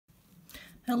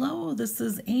Hello, this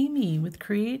is Amy with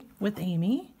Create with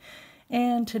Amy,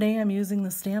 and today I'm using the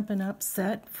Stampin' Up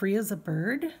set Free as a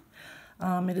Bird.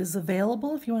 It is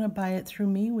available if you want to buy it through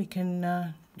me. You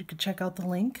can check out the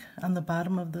link on the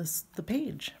bottom of the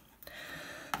page.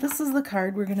 This is the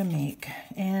card we're going to make,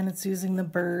 and it's using the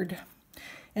bird,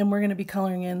 and we're going to be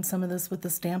coloring in some of this with the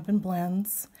Stampin'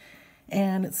 Blends.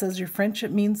 And it says, "Your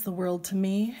friendship means the world to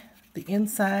me. The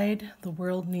inside, the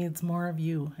world needs more of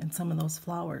you," and some of those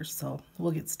flowers. So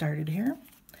we'll get started here.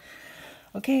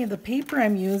 Okay, the paper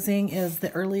I'm using is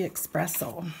the Early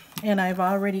Expresso, and I've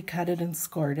already cut it and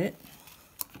scored it.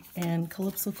 And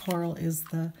Calypso Coral is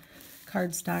the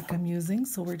cardstock I'm using,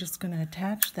 so we're just going to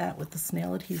attach that with the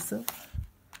snail adhesive.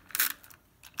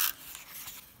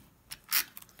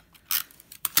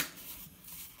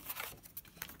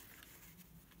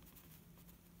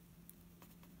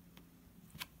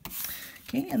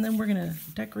 Okay, and then we're going to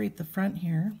decorate the front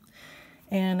here.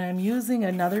 And I'm using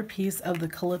another piece of the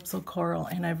Calypso Coral,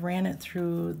 and I've ran it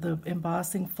through the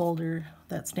embossing folder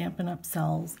that Stampin' Up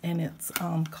sells, and it's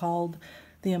called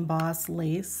the Emboss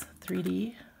Lace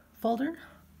 3D folder.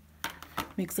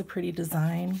 Makes a pretty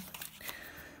design.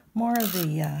 More of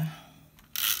the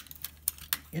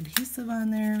adhesive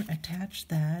on there, attach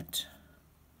that.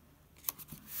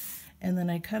 And then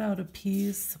I cut out a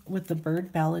piece with the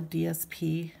bird Ballad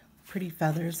DSP. Pretty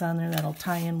feathers on there that'll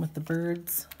tie in with the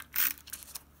birds.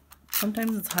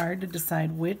 Sometimes it's hard to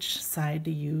decide which side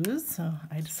to use, so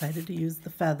I decided to use the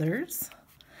feathers.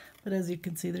 But as you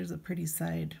can see, there's a pretty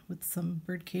side with some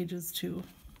bird cages too.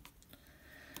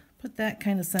 Put that,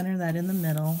 kind of center that in the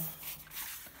middle.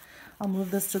 I'll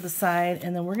move this to the side,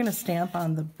 and then we're going to stamp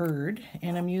on the bird,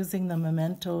 and I'm using the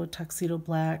Memento Tuxedo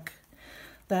Black.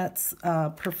 That's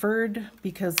preferred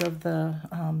because of the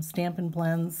Stampin'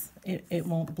 Blends. It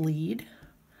won't bleed.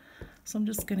 So I'm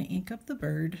just going to ink up the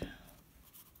bird,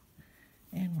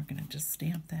 and we're going to just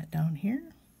stamp that down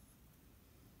here.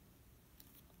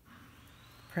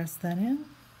 Press that in.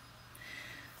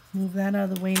 Move that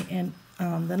out of the way, and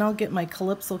then I'll get my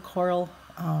Calypso Coral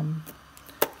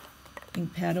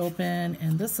ink pad open,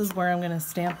 and this is where I'm going to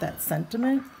stamp that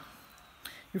sentiment.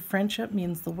 Your friendship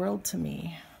means the world to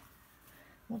me.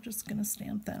 We're just going to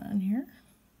stamp that on here.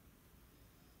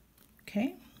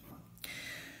 Okay.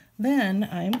 Then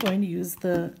I'm going to use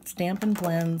the Stampin'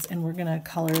 Blends, and we're going to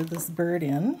color this bird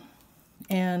in.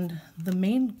 And the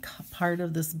main part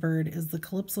of this bird is the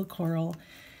Calypso Coral,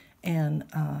 and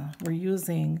we're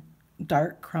using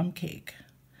dark crumb cake.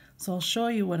 So I'll show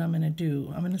you what I'm going to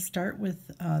do. I'm going to start with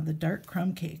the dark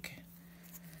crumb cake.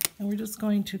 And we're just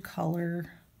going to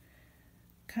color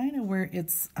kind of where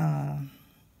it's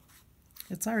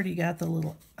already got the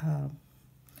little,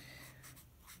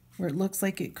 where it looks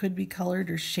like it could be colored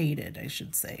or shaded, I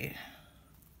should say.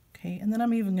 Okay, and then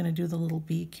I'm even going to do the little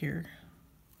beak here.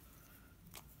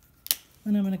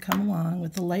 Then I'm going to come along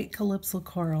with the light Calypso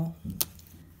Coral,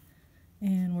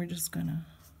 and we're just going to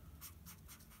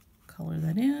color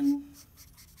that in.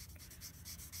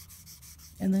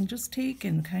 And then just take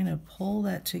and kind of pull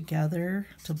that together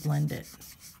to blend it.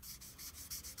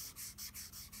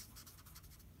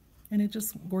 And it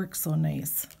just works so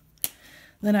nice.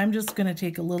 Then I'm just going to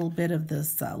take a little bit of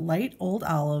this light old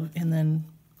olive and then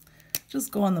just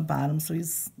go on the bottom so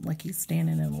he's like he's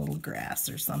standing in a little grass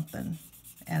or something.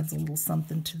 Adds a little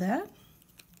something to that.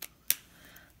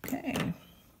 Okay.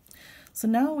 So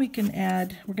now we can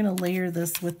add, we're going to layer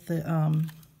this with the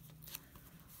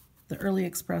Early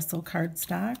Expresso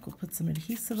cardstock. We'll put some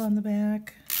adhesive on the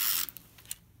back.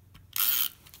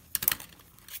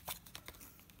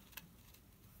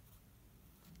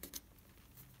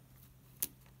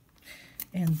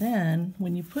 And then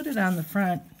when you put it on the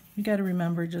front, you got to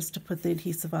remember just to put the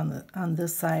adhesive on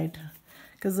this side,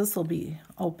 because this will be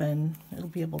open. It'll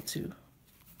be able to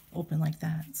open like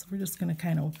that. So we're just going to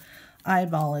kind of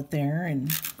eyeball it there and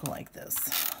go like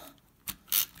this.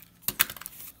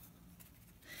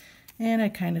 And I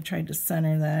kind of tried to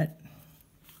center that.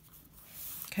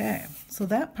 Okay, so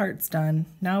that part's done.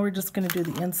 Now we're just going to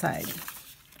do the inside.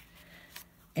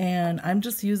 And I'm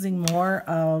just using more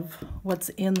of what's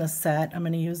in the set. I'm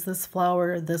going to use this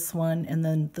flower, this one, and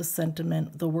then the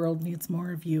sentiment, the world needs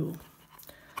more of you.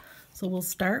 So we'll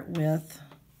start with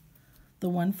the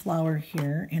one flower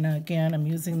here. And again, I'm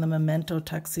using the Memento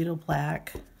Tuxedo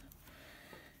Black.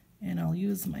 And I'll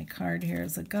use my card here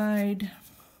as a guide.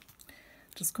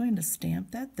 Just going to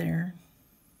stamp that there.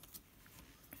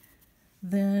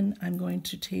 Then I'm going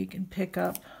to take and pick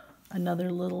up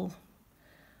another little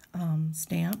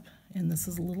stamp, and this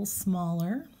is a little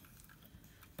smaller,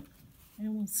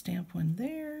 and we'll stamp one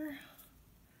there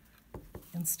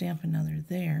and stamp another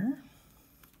there.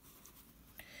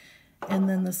 And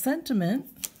then the sentiment,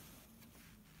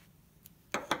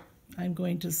 I'm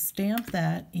going to stamp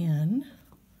that in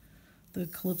the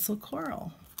Calypso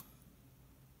Coral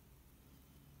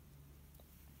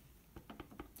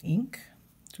ink,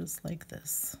 just like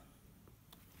this.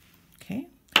 Okay,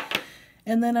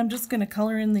 and then I'm just going to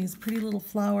color in these pretty little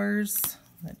flowers.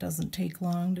 That doesn't take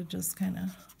long to just kind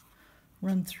of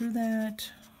run through that.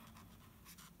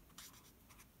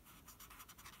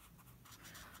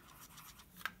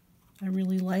 I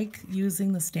really like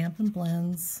using the Stampin'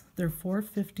 Blends. They're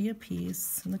 $4.50 a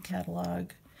piece in the catalog.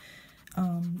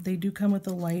 They do come with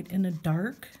a light and a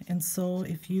dark, and so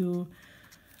if you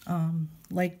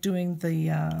like doing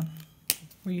the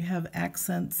where you have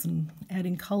accents and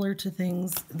adding color to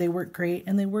things, they work great,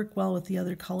 and they work well with the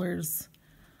other colors.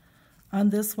 On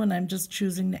this one, I'm just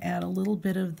choosing to add a little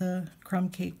bit of the crumb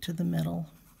cake to the middle.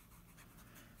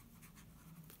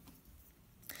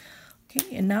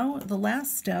 Okay, and now the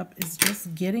last step is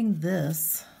just getting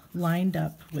this lined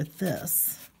up with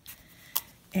this.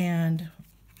 And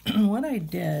what I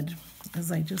did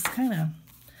is I just kind of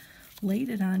laid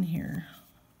it on here.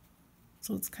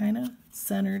 So it's kind of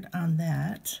centered on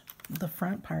that, the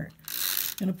front part.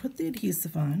 I'm going to put the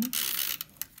adhesive on.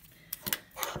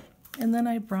 And then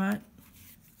I brought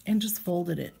and just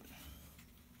folded it.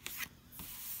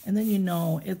 And then you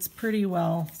know it's pretty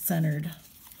well centered.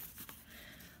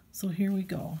 So here we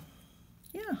go.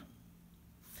 Yeah.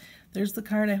 There's the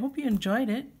card. I hope you enjoyed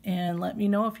it, and let me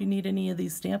know if you need any of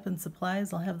these Stampin'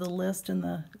 supplies. I'll have the list and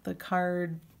the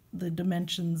card, the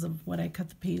dimensions of what I cut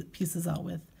the pieces out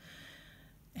with.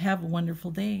 Have a wonderful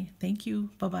day. Thank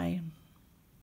you. Bye-bye.